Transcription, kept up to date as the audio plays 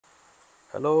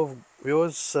Hello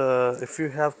viewers, if you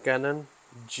have Canon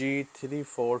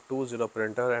G3420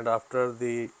 printer and after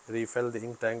the refill the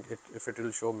ink tank, if it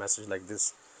will show message like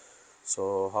this.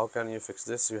 So how can you fix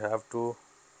this? You have to,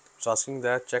 it's asking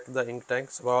that check the ink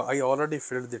tanks. Well, I already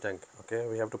filled the tank. Okay,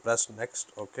 we have to press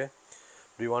next. Okay,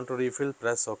 do you want to refill?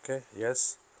 Press OK.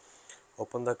 Yes,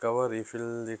 open the cover,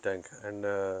 refill the tank, and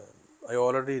I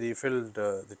already refilled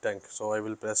the tank, so I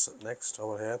will press next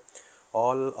over here.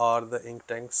 All are the ink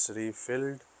tanks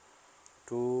refilled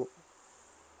to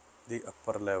the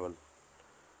upper level?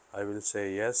 I will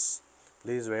say yes.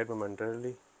 Please wait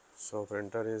momentarily. So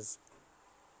printer is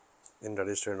in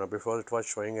ready state now. Before it was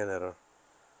showing an error.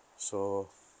 So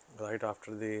right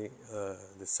after the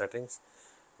settings,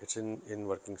 it's in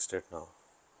working state now.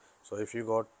 So if you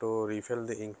got to refill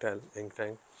the ink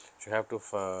tank, you have to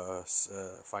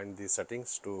find the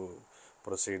settings to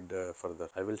proceed further.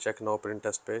 I will check now print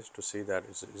test page to see that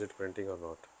is it printing or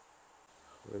not.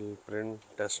 We'll print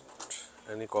test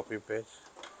any copy page.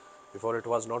 Before it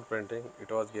was not printing, it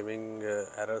was giving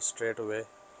error straight away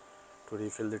to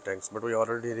refill the tanks, but we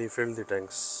already refilled the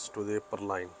tanks to the upper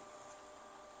line.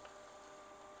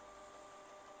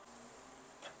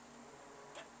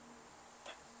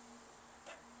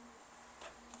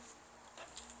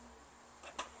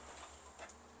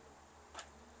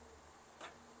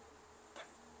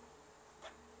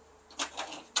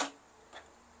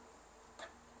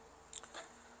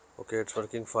 Okay, it's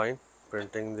working fine,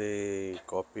 printing the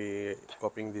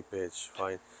copying the page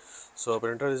fine. So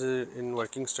printer is in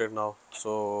working state now.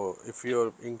 So if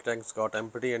your ink tanks got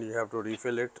empty and you have to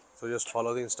refill it, so just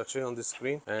follow the instruction on the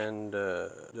screen and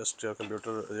just your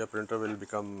printer will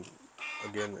become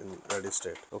again in ready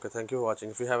state. Okay, thank you for watching.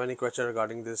 If you have any question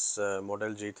regarding this model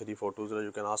G3420,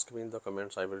 you can ask me in the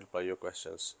comments. I will reply your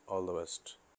questions. All the best.